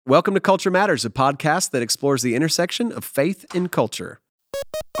Welcome to Culture Matters, a podcast that explores the intersection of faith and culture.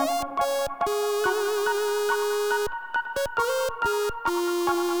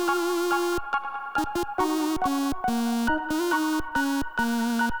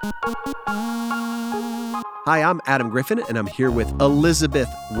 Hi, I'm Adam Griffin, and I'm here with Elizabeth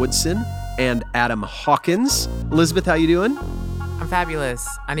Woodson and Adam Hawkins. Elizabeth, how you doing? I'm fabulous.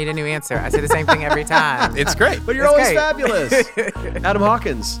 I need a new answer. I say the same thing every time. It's great. But you're always fabulous. Adam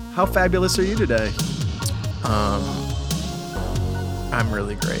Hawkins, how fabulous are you today? I'm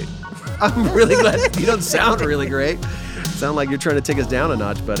really great. I'm really glad. You don't sound really great. Sound like you're trying to take us down a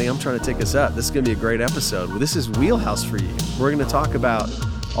notch, buddy. I'm trying to take us up. This is going to be a great episode. This is Wheelhouse for you. We're going to talk about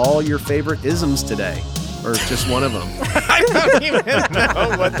all your favorite isms today, or just one of them. I don't even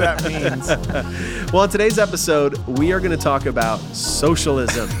know what that means. Well, in today's episode, we are going to talk about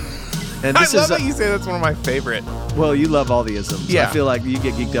socialism. And I love that you say that's one of my favorite. Well, you love all the isms. Yeah. I feel like you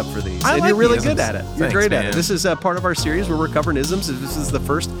get geeked up for these. I and like you're really the good isms. at it. You're Thanks, great at man. it. This is part of our series where we're covering isms. If this is the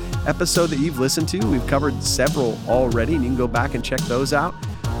first episode that you've listened to, we've covered several already, and you can go back and check those out.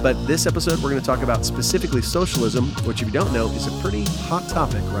 But this episode, we're going to talk about specifically socialism, which, if you don't know, is a pretty hot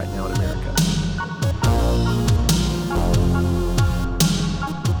topic right now in America.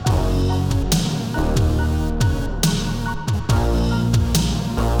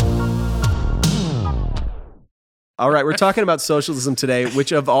 All right, we're talking about socialism today,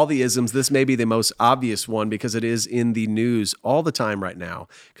 which of all the isms, this may be the most obvious one because it is in the news all the time right now.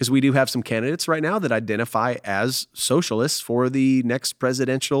 Because we do have some candidates right now that identify as socialists for the next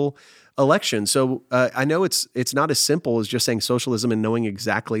presidential election. So I know it's not as simple as just saying socialism and knowing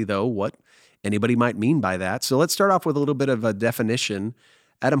exactly, though, what anybody might mean by that. So let's start off with a little bit of a definition.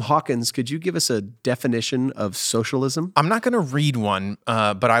 Adam Hawkins, could you give us a definition of socialism? I'm not going to read one,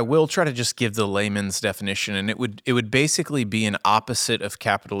 but I will try to just give the layman's definition, and it would basically be an opposite of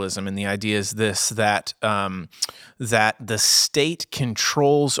capitalism. And the idea is this: that the state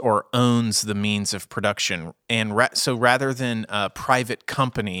controls or owns the means of production, and so rather than private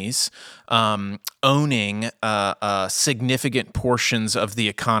companies owning significant portions of the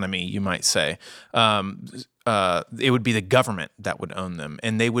economy, you might say. It would be the government that would own them,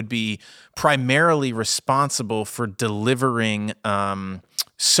 and they would be primarily responsible for delivering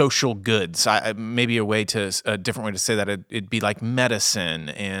social goods. Maybe a different way to say that, it'd be like medicine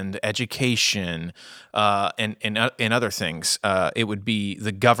and education and other things. It would be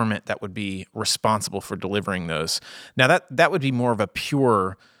the government that would be responsible for delivering those. Now that would be more of a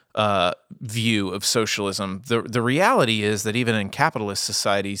pure view of socialism. The reality is that even in capitalist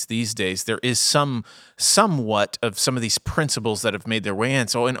societies these days, there is somewhat of some of these principles that have made their way in.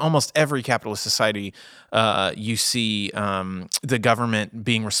 So in almost every capitalist society, you see the government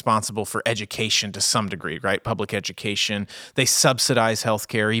being responsible for education to some degree, right? Public education. They subsidize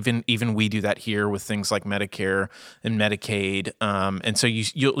healthcare. Even we do that here with things like Medicare and Medicaid. And so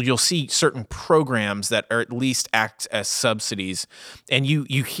you'll see certain programs that are at least act as subsidies, and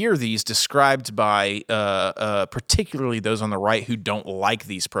you hear these described by particularly those on the right who don't like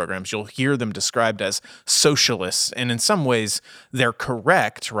these programs. You'll hear them described as socialists, and in some ways they're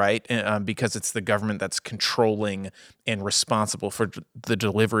correct, right? Because it's the government that's controlling and responsible for the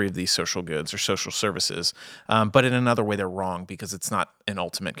delivery of these social goods or social services. But in another way, they're wrong because it's not an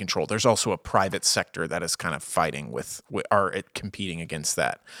ultimate control. There's also a private sector that is kind of fighting competing against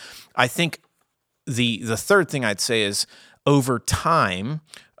that. I think the third thing I'd say is, over time,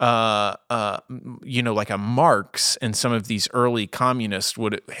 like a Marx and some of these early communists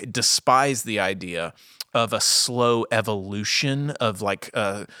would despise the idea of a slow evolution of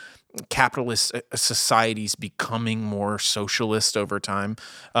capitalist societies becoming more socialist over time.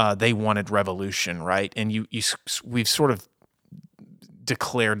 They wanted revolution, right? And we've sort of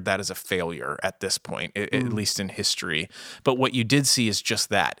declared that as a failure at this point, at least in history. But what you did see is just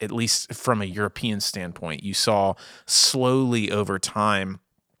that, at least from a European standpoint. You saw slowly over time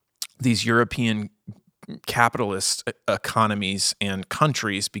these European capitalist economies and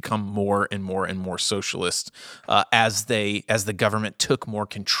countries become more and more and more socialist as the government took more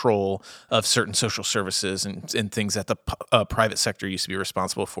control of certain social services and things that the private sector used to be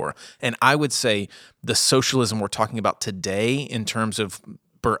responsible for. And I would say the socialism we're talking about today, in terms of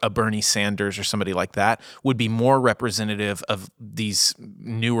a Bernie Sanders or somebody like that, would be more representative of these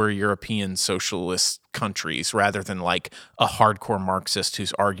newer European socialist countries rather than like a hardcore Marxist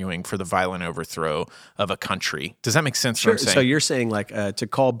who's arguing for the violent overthrow of a country. Does that make sense? Sure. What I'm saying? So you're saying like to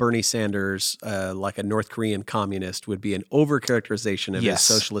call Bernie Sanders like a North Korean communist would be an overcharacterization of his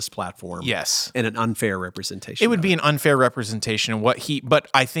socialist platform. Yes. And an unfair representation. It would be an unfair representation of but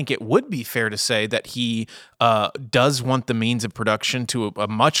I think it would be fair to say that he does want the means of production to a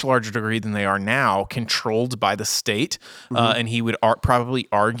much larger degree than they are now controlled by the state. And he would probably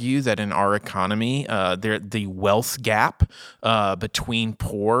argue that in our economy, the wealth gap between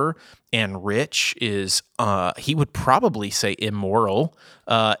poor and rich is, he would probably say, immoral,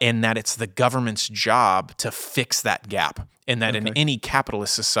 and that it's the government's job to fix that gap. And that in any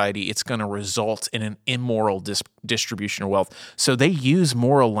capitalist society, it's going to result in an immoral distribution of wealth. So they use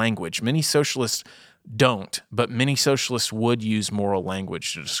moral language. Many socialists don't, but many socialists would use moral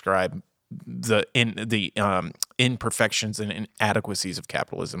language to describe the imperfections and inadequacies of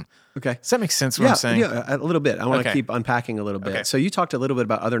capitalism. Okay. Does that make sense what I'm saying? Yeah, a little bit. I want to keep unpacking a little bit. Okay. So you talked a little bit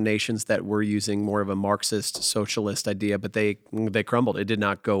about other nations that were using more of a Marxist socialist idea, but they crumbled. It did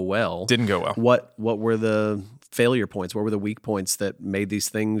not go well. Didn't go well. What were the failure points? What were the weak points that made these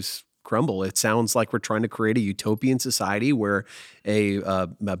things crumble? It sounds like we're trying to create a utopian society where a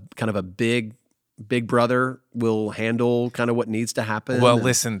kind of a big brother will handle kind of what needs to happen. Well,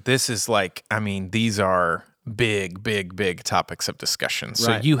 listen, this is like, I mean, these are big topics of discussion.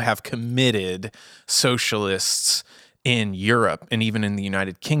 So Right. you have committed socialists in Europe and even in the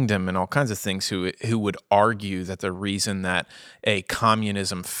United Kingdom and all kinds of things who would argue that the reason that a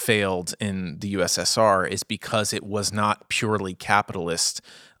communism failed in the USSR is because it was not purely capitalist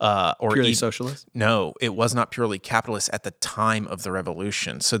or Purely socialist? No, it was not purely capitalist at the time of the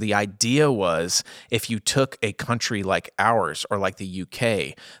revolution. So the idea was if you took a country like ours or like the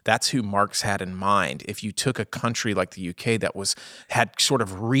UK, that's who Marx had in mind. If you took a country like the UK that had sort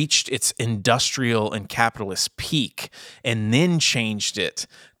of reached its industrial and capitalist peak and then changed it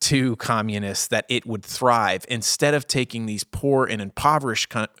to communists, that it would thrive instead of taking these poor and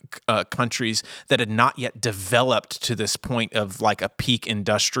impoverished countries that had not yet developed to this point of like a peak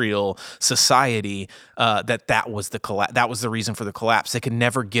industrial society. That was the reason for the collapse. They could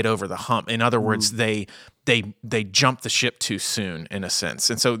never get over the hump. In other words, they jumped the ship too soon, in a sense.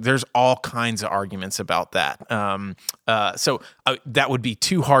 And so there's all kinds of arguments about that. So that would be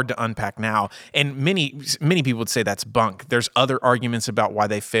too hard to unpack now. And many people would say that's bunk. There's other arguments about why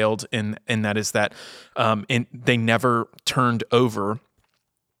they failed, and that is that they never turned over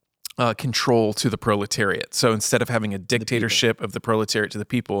control to the proletariat. So instead of having a dictatorship of the proletariat to the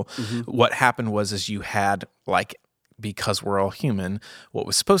people, what happened was you had, like, because we're all human, what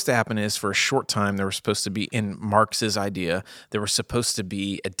was supposed to happen is for a short time, there was supposed to be, in Marx's idea, there was supposed to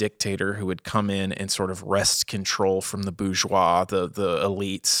be a dictator who would come in and sort of wrest control from the bourgeois, the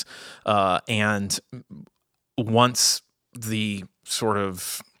elites. And once the sort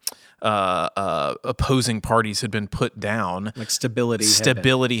of opposing parties had been put down, like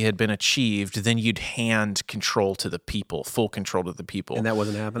stability had been achieved, then you'd hand control to the people, full control to the people. And that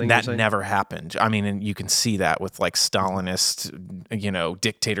wasn't happening? That never happened. I mean, and you can see that with like Stalinist,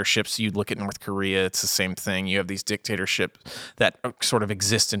 dictatorships. You look at North Korea, it's the same thing. You have these dictatorships that sort of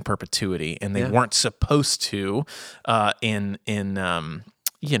exist in perpetuity, and they weren't supposed to in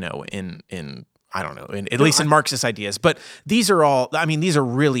I don't know, at least in Marxist ideas. But these are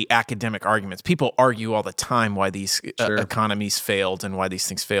really academic arguments. People argue all the time why these economies failed and why these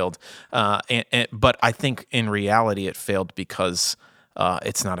things failed. But I think in reality it failed because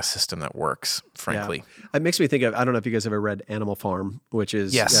it's not a system that works, frankly. Yeah. It makes me think of, I don't know if you guys ever read Animal Farm, which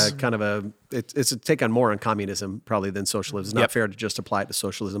is kind of it's a take on more on communism probably than socialism. It's not fair to just apply it to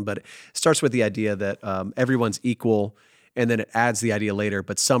socialism, but it starts with the idea that everyone's equal. And then it adds the idea later,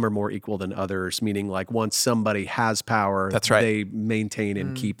 but some are more equal than others, meaning like once somebody has power, they maintain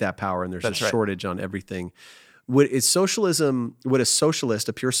and keep that power, and there's a shortage on everything. Would a socialist,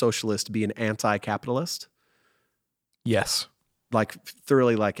 a pure socialist, be an anti-capitalist? Yes. Like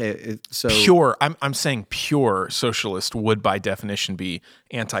thoroughly pure. I'm saying pure socialist would by definition be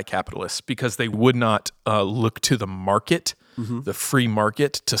anti-capitalist because they would not look to the market, the free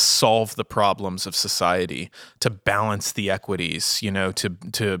market, to solve the problems of society, to balance the equities,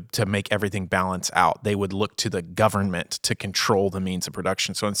 to make everything balance out. They would look to the government to control the means of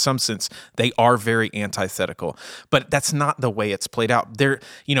production. So in some sense, they are very antithetical, but that's not the way it's played out. There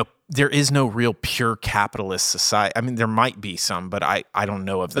is no real pure capitalist society. I mean, there might be some, but I don't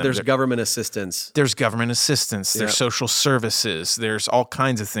know of them. But there's government assistance. There's government assistance. There's social services. There's all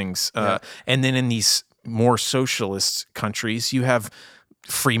kinds of things. And then in these more socialist countries, you have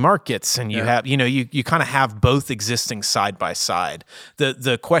free markets, and you have, you kind of have both existing side by side.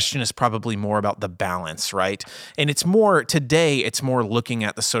 The question is probably more about the balance, right? And it's more looking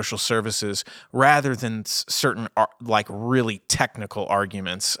at the social services rather than certain like really technical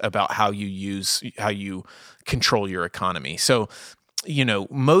arguments about how you control your economy. So,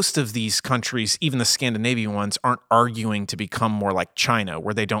 most of these countries, even the Scandinavian ones, aren't arguing to become more like China,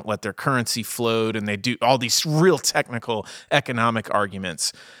 where they don't let their currency float and they do all these real technical economic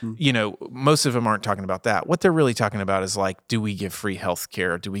arguments. Most of them aren't talking about that. What they're really talking about is like, do we give free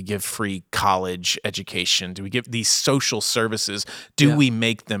healthcare? Do we give free college education? Do we give these social services? Do we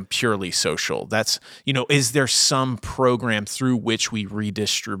make them purely social? That's, is there some program through which we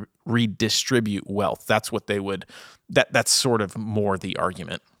redistribute wealth? That's what they would. That's sort of more the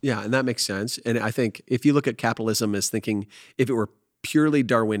argument. Yeah, and that makes sense. And I think if you look at capitalism as thinking, if it were purely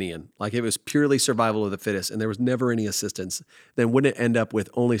Darwinian, like it was purely survival of the fittest and there was never any assistance, then wouldn't it end up with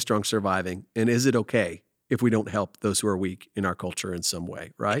only strong surviving? And is it okay if we don't help those who are weak in our culture in some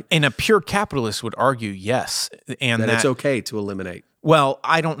way, right? And a pure capitalist would argue yes. And that it's okay to eliminate. Well,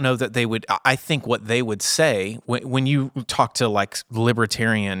 I don't know that they would. I think what they would say when you talk to like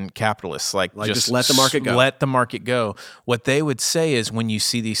libertarian capitalists, like just let the market go. Let the market go. What they would say is when you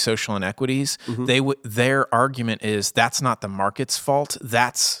see these social inequities, their argument is that's not the market's fault.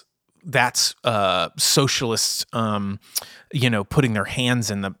 That's socialists, putting their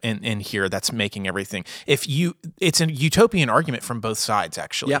hands in here. That's making everything. It's a utopian argument from both sides,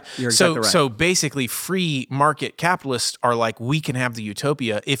 actually. Yeah, you're exactly right. So basically, free market capitalists are like, we can have the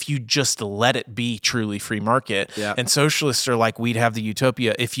utopia if you just let it be truly free market. Yeah. And socialists are like, we'd have the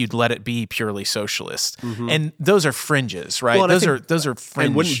utopia if you'd let it be purely socialist. And those are fringes, right? Well, those are fringe.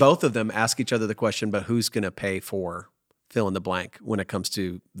 And wouldn't both of them ask each other the question, but who's going to pay for fill in the blank when it comes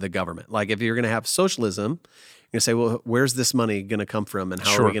to the government? Like if you're going to have socialism, you're going to say, well, where's this money going to come from and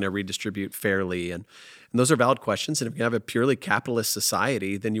how are we going to redistribute fairly? And those are valid questions. And if you have a purely capitalist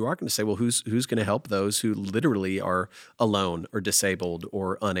society, then you are going to say, well, who's going to help those who literally are alone or disabled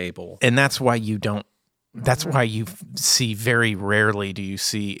or unable? And that's why you see very rarely do you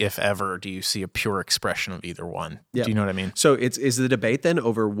see, if ever, do you see a pure expression of either one. Yep. Do you know what I mean? So is the debate then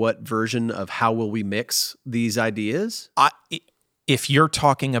over what version of how will we mix these ideas? If you're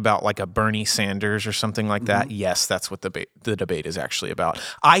talking about like a Bernie Sanders or something like that, yes, that's what the debate is actually about.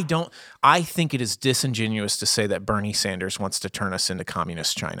 I think it is disingenuous to say that Bernie Sanders wants to turn us into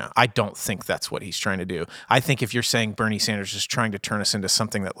communist China. I don't think that's what he's trying to do. I think if you're saying Bernie Sanders is trying to turn us into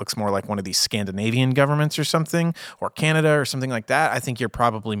something that looks more like one of these Scandinavian governments or something, or Canada or something like that, I think you're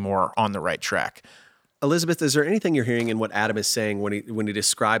probably more on the right track. Elizabeth, is there anything you're hearing in what Adam is saying when he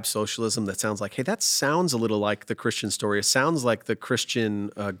describes socialism that sounds like, hey, that sounds a little like the Christian story. It sounds like the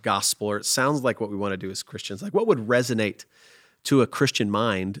Christian gospel, or it sounds like what we want to do as Christians. Like what would resonate to a Christian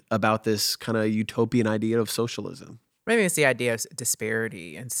mind about this kind of utopian idea of socialism? Maybe it's the idea of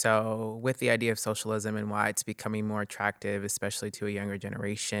disparity. And so with the idea of socialism and why it's becoming more attractive, especially to a younger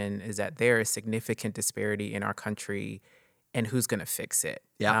generation, is that there is significant disparity in our country and who's going to fix it.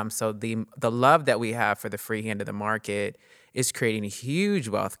 Yeah. So the love that we have for the free hand of the market is creating huge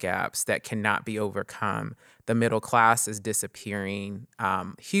wealth gaps that cannot be overcome. The middle class is disappearing,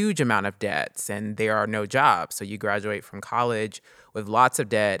 huge amount of debts, and there are no jobs. So you graduate from college with lots of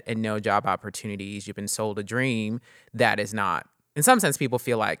debt and no job opportunities. You've been sold a dream that is not, in some sense, people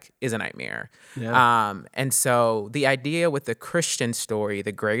feel like is a nightmare. Yeah. And so the idea with the Christian story,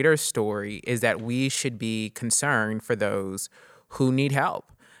 the greater story, is that we should be concerned for those who need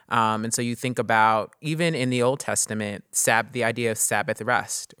help. And so you think about, even in the Old Testament, the idea of Sabbath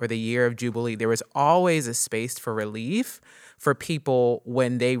rest or the year of Jubilee, there was always a space for relief for people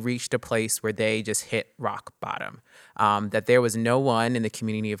when they reached a place where they just hit rock bottom. That there was no one in the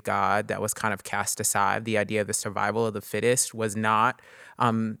community of God that was kind of cast aside. The idea of the survival of the fittest does not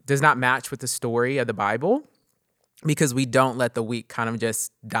match with the story of the Bible, because we don't let the weak kind of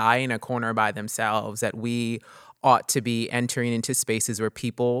just die in a corner by themselves, that we ought to be entering into spaces where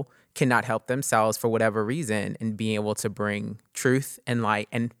people cannot help themselves for whatever reason and being able to bring truth and light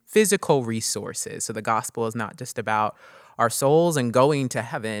and physical resources. So the gospel is not just about our souls and going to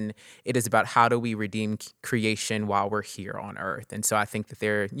heaven. It is about how do we redeem creation while we're here on earth. And so I think that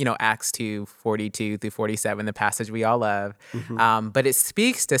there, Acts 2:42 through 47, the passage we all love. But it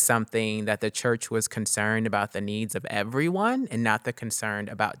speaks to something that the church was concerned about, the needs of everyone and not the concern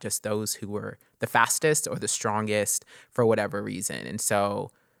about just those who were the fastest or the strongest for whatever reason. And so,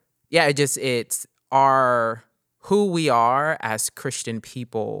 yeah, it's who we are as Christian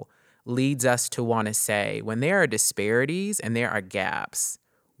people leads us to want to say, when there are disparities and there are gaps,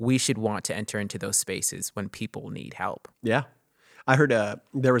 we should want to enter into those spaces when people need help. Yeah. I heard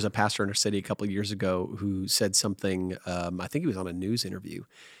there was a pastor in our city a couple of years ago who said something. I think he was on a news interview,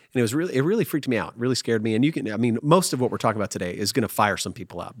 and it really freaked me out, really scared me. And most of what we're talking about today is going to fire some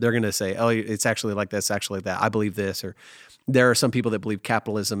people up. They're going to say, "Oh, it's actually like this, actually like that. I believe this," or there are some people that believe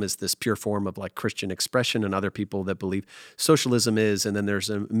capitalism is this pure form of like Christian expression, and other people that believe socialism is, and then there's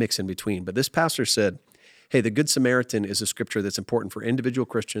a mix in between. But this pastor said, hey, the Good Samaritan is a scripture that's important for individual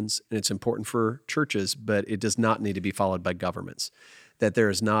Christians and it's important for churches, but it does not need to be followed by governments. That there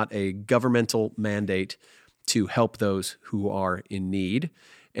is not a governmental mandate to help those who are in need,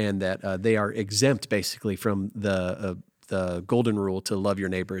 and that they are exempt basically from the golden rule to love your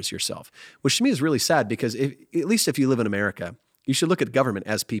neighbor as yourself, which to me is really sad because at least if you live in America, you should look at government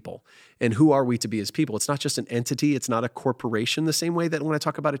as people. And who are we to be as people? It's not just an entity. It's not a corporation the same way that when I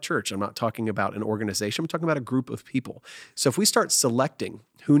talk about a church, I'm not talking about an organization. I'm talking about a group of people. So if we start selecting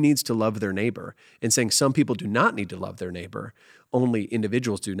who needs to love their neighbor and saying some people do not need to love their neighbor, only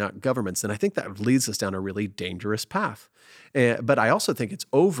individuals do, not governments, then I think that leads us down a really dangerous path. But I also think it's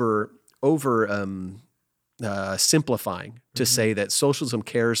simplifying to say that socialism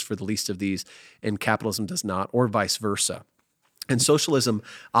cares for the least of these and capitalism does not, or vice versa. And socialism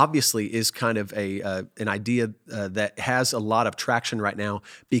obviously is kind of an idea that has a lot of traction right now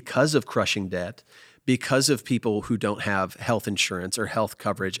because of crushing debt, because of people who don't have health insurance or health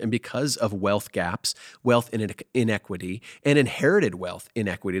coverage, and because of wealth gaps, wealth inequity, and inherited wealth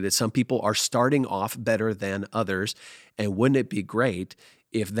inequity, that some people are starting off better than others. And wouldn't it be great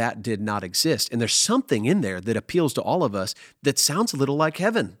if that did not exist? And there's something in there that appeals to all of us that sounds a little like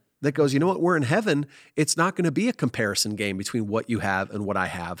heaven. That goes, you know what, we're in heaven. It's not going to be a comparison game between what you have and what I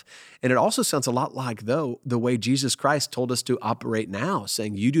have. And it also sounds a lot like, though, the way Jesus Christ told us to operate now,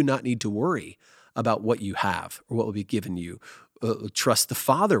 saying you do not need to worry about what you have or what will be given you. Trust the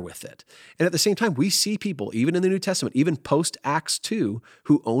Father with it. And at the same time, we see people, even in the New Testament, even post Acts 2,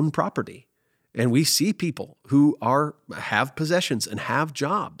 who own property. And we see people who have possessions and have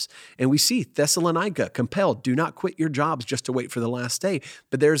jobs. And we see Thessalonica compelled, do not quit your jobs just to wait for the last day.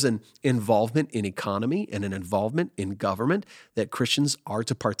 But there's an involvement in economy and an involvement in government that Christians are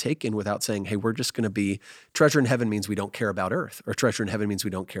to partake in without saying, hey, we're just going to be, treasure in heaven means we don't care about earth, or treasure in heaven means we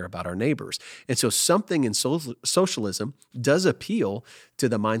don't care about our neighbors. And so something in socialism does appeal to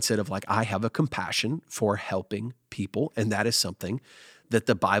the mindset of like, I have a compassion for helping people. And that is something that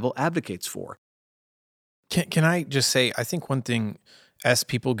the Bible advocates for. Can I just say, I think one thing as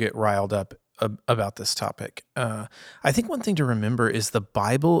people get riled up about this topic, I think one thing to remember is the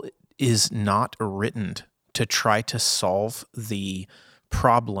Bible is not written to try to solve the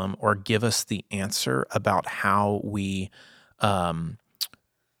problem or give us the answer about how we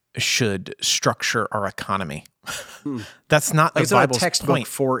should structure our economy. That's not the Bible's textbook point.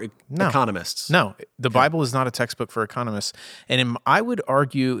 For economists. No, the Bible is not a textbook for economists. And I would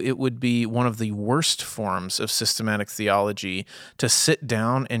argue it would be one of the worst forms of systematic theology to sit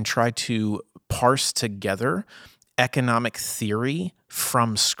down and try to parse together economic theory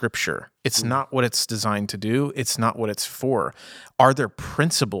from Scripture. It's not what it's designed to do. It's not what it's for. Are there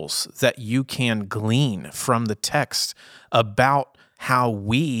principles that you can glean from the text about how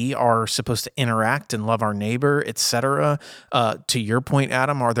we are supposed to interact and love our neighbor, et cetera? To your point,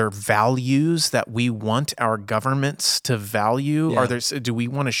 Adam, are there values that we want our governments to value? Yeah. Do we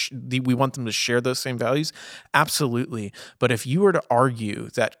want we want them to share those same values? Absolutely. But if you were to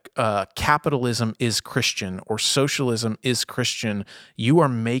argue that capitalism is Christian or socialism is Christian, you are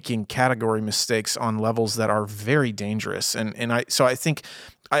making category mistakes on levels that are very dangerous. I think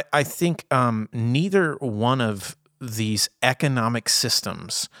neither one of these economic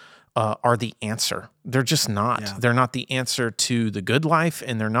systems are the answer. They're just not. Yeah. They're not the answer to the good life,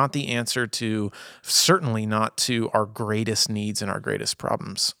 and they're not the answer to, certainly not to our greatest needs and our greatest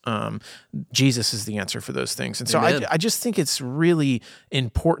problems. Jesus is the answer for those things. And so I just think it's really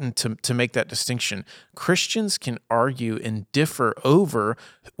important to make that distinction. Christians can argue and differ over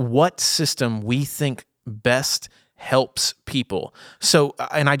what system we think best helps people. So,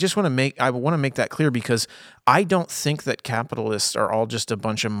 and I want to make that clear, because I don't think that capitalists are all just a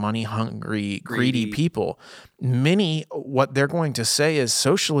bunch of money-hungry, greedy people. Many, what they're going to say is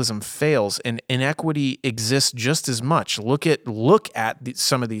socialism fails and inequity exists just as much. Look at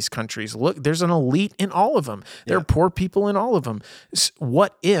some of these countries. Look, there's an elite in all of them. There are poor people in all of them.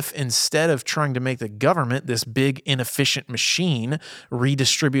 What if, instead of trying to make the government, this big inefficient machine,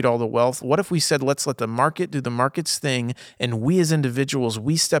 redistribute all the wealth, what if we said, let's let the market do the market's thing, and we as individuals,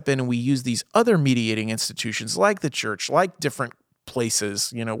 we step in and we use these other mediating institutions like the church, like different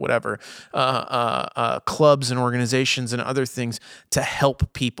places, whatever, clubs and organizations and other things to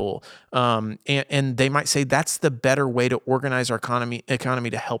help people. And they might say that's the better way to organize our economy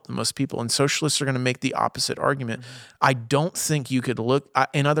to help the most people. And socialists are going to make the opposite argument. I don't think you could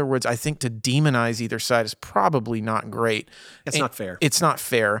in other words, I think to demonize either side is probably not great. It's not fair. It's not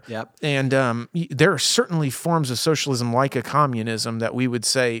fair. Yep. And there are certainly forms of socialism like a communism that we would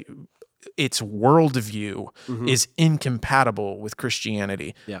say its worldview is incompatible with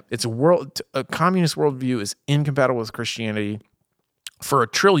Christianity. Yep. A communist worldview is incompatible with Christianity for a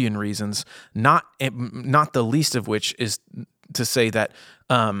trillion reasons, not the least of which is to say that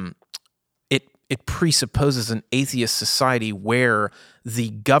it presupposes an atheist society where the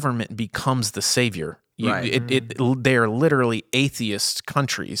government becomes the savior. Right. They are literally atheist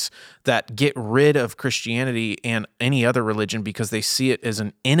countries that get rid of Christianity and any other religion because they see it as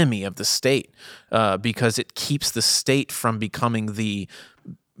an enemy of the state, because it keeps the state from becoming the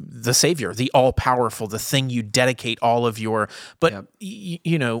savior, the all-powerful, the thing you dedicate all of your, but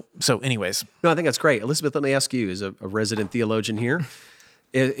so anyways. No, I think that's great. Elizabeth, let me ask you, as a resident theologian here,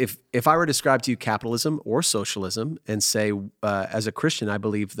 if I were to describe to you capitalism or socialism and say, as a Christian, I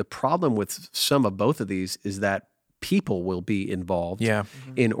believe the problem with some of both of these is that people will be involved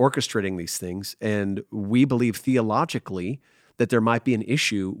in orchestrating these things. And we believe theologically that there might be an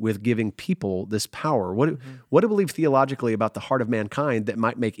issue with giving people this power. What do you believe theologically about the heart of mankind that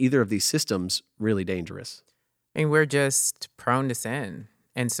might make either of these systems really dangerous? I mean, we're just prone to sin.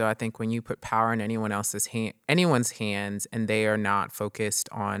 And so I think when you put power in anyone's hands, and they are not focused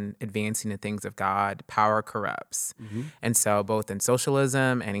on advancing the things of God, power corrupts. And so both in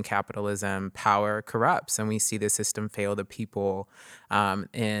socialism and in capitalism, power corrupts, and we see the system fail the people.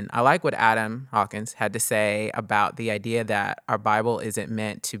 And I like what Adam Hawkins had to say about the idea that our Bible isn't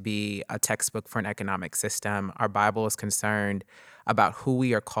meant to be a textbook for an economic system. Our Bible is concerned about who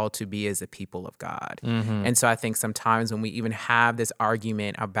we are called to be as a people of God. And so I think sometimes when we even have this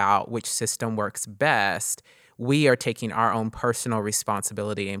argument about which system works best, we are taking our own personal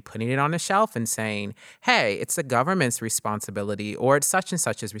responsibility and putting it on the shelf and saying, hey, it's the government's responsibility, or it's such and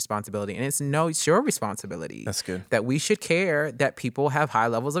such's responsibility. And it's your responsibility. That's good. That we should care that people have high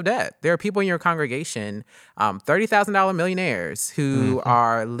levels of debt. There are people in your congregation, $30,000 millionaires who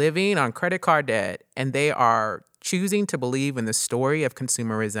are living on credit card debt, and they are choosing to believe in the story of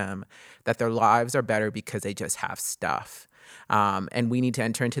consumerism, that their lives are better because they just have stuff. And we need to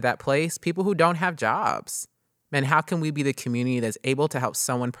enter into that place. People who don't have jobs. Man, how can we be the community that's able to help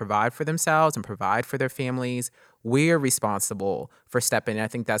someone provide for themselves and provide for their families? We're responsible for stepping in. I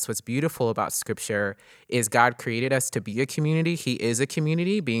think that's what's beautiful about Scripture is God created us to be a community. He is a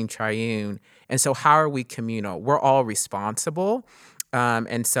community, being triune. And so how are we communal? We're all responsible.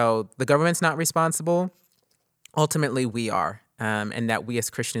 And so the government's not responsible. Ultimately, we are, and that we as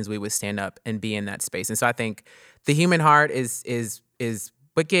Christians, we would stand up and be in that space. And so I think the human heart is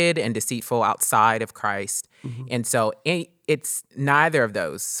wicked and deceitful outside of Christ. And so it's neither of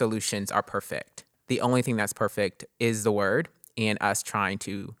those solutions are perfect. The only thing that's perfect is the Word and us trying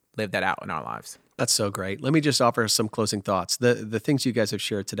to live that out in our lives. That's so great. Let me just offer some closing thoughts. The things you guys have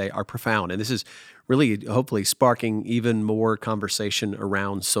shared today are profound, and this is really hopefully sparking even more conversation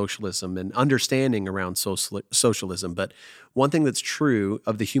around socialism and understanding around socialism. But one thing that's true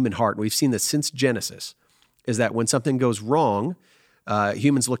of the human heart, and we've seen this since Genesis, is that when something goes wrong,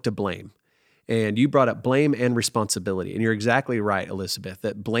 humans look to blame. And you brought up blame and responsibility. And you're exactly right, Elizabeth,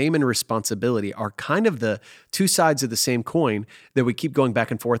 that blame and responsibility are kind of the two sides of the same coin that we keep going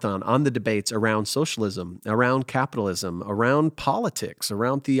back and forth on the debates around socialism, around capitalism, around politics,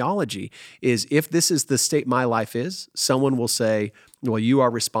 around theology, is if this is the state my life is, someone will say, well, you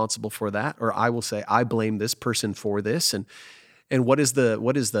are responsible for that. Or I will say, I blame this person for this. And what is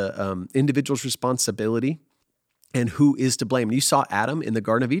the individual's responsibility? And who is to blame? And you saw Adam in the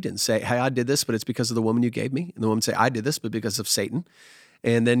Garden of Eden say, hey, I did this, but it's because of the woman you gave me. And the woman say, I did this, but because of Satan.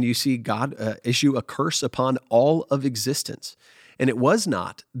 And then you see God issue a curse upon all of existence. And it was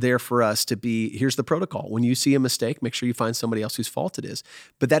not there for us to be, here's the protocol. When you see a mistake, make sure you find somebody else whose fault it is.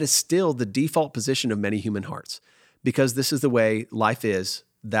 But that is still the default position of many human hearts. Because this is the way life is.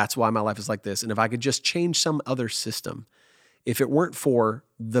 That's why my life is like this. And if I could just change some other system, if it weren't for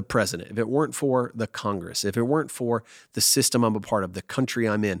the president, if it weren't for the Congress, if it weren't for the system I'm a part of, the country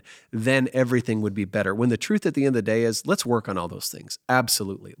I'm in, then everything would be better. When the truth at the end of the day is, let's work on all those things.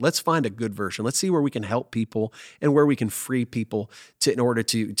 Absolutely. Let's find a good version. Let's see where we can help people and where we can free people in order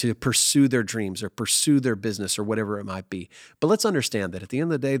to pursue their dreams or pursue their business or whatever it might be. But let's understand that at the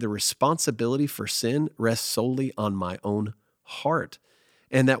end of the day, the responsibility for sin rests solely on my own heart.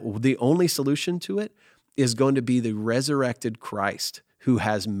 And that the only solution to it is going to be the resurrected Christ who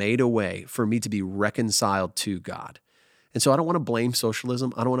has made a way for me to be reconciled to God. And so I don't want to blame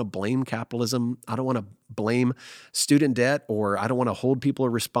socialism. I don't want to blame capitalism. I don't want to blame student debt, or I don't want to hold people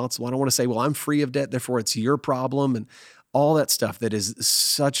responsible. I don't want to say, well, I'm free of debt, therefore it's your problem, and all that stuff that is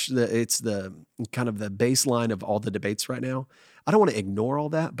it's the kind of the baseline of all the debates right now. I don't want to ignore all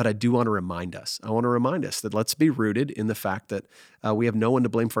that, but I do want to remind us. I want to remind us that let's be rooted in the fact that we have no one to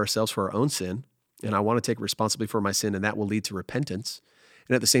blame for ourselves for our own sin, and I want to take responsibility for my sin, and that will lead to repentance.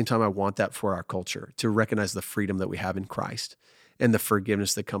 And at the same time, I want that for our culture, to recognize the freedom that we have in Christ and the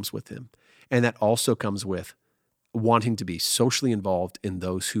forgiveness that comes with him. And that also comes with wanting to be socially involved in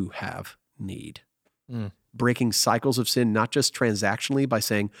those who have need. Breaking cycles of sin, not just transactionally by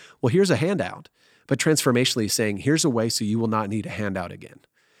saying, well, here's a handout, but transformationally saying, here's a way so you will not need a handout again.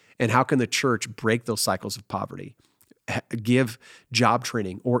 And how can the church break those cycles of poverty? Give job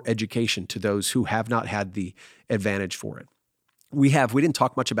training or education to those who have not had the advantage for it. We didn't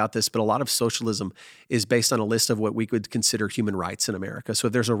talk much about this, but a lot of socialism is based on a list of what we could consider human rights in America. So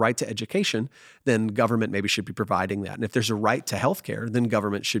if there's a right to education, then government maybe should be providing that. And if there's a right to healthcare, then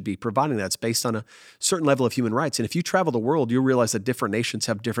government should be providing that. It's based on a certain level of human rights. And if you travel the world, you'll realize that different nations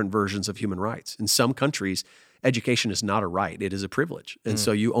have different versions of human rights. In some countries, education is not a right, it is a privilege. And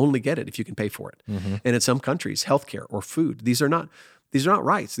so you only get it if you can pay for it. And in some countries, healthcare or food, these are not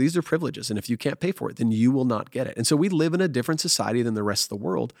rights. These are privileges. And if you can't pay for it, then you will not get it. And so we live in a different society than the rest of the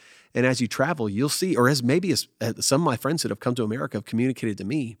world. And as you travel, you'll see, or as some of my friends that have come to America have communicated to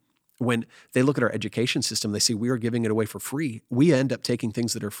me, when they look at our education system, they see we are giving it away for free. We end up taking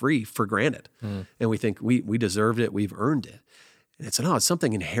things that are free for granted. And we think we deserved it, we've earned it. And it's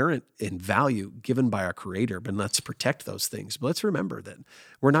something inherent in value given by our Creator, but let's protect those things. But let's remember that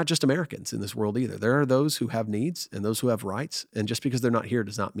we're not just Americans in this world either. There are those who have needs and those who have rights. And just because they're not here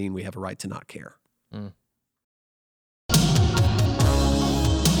does not mean we have a right to not care.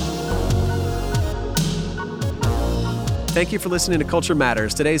 Thank you for listening to Culture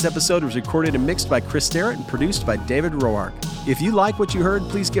Matters. Today's episode was recorded and mixed by Chris Sterrett and produced by David Roark. If you like what you heard,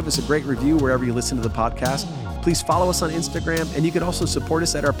 please give us a great review wherever you listen to the podcast. Please follow us on Instagram, and you can also support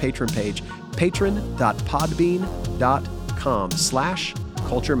us at our Patreon page,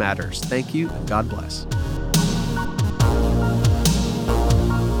 patron.podbean.com/Culture Matters. Thank you, and God bless.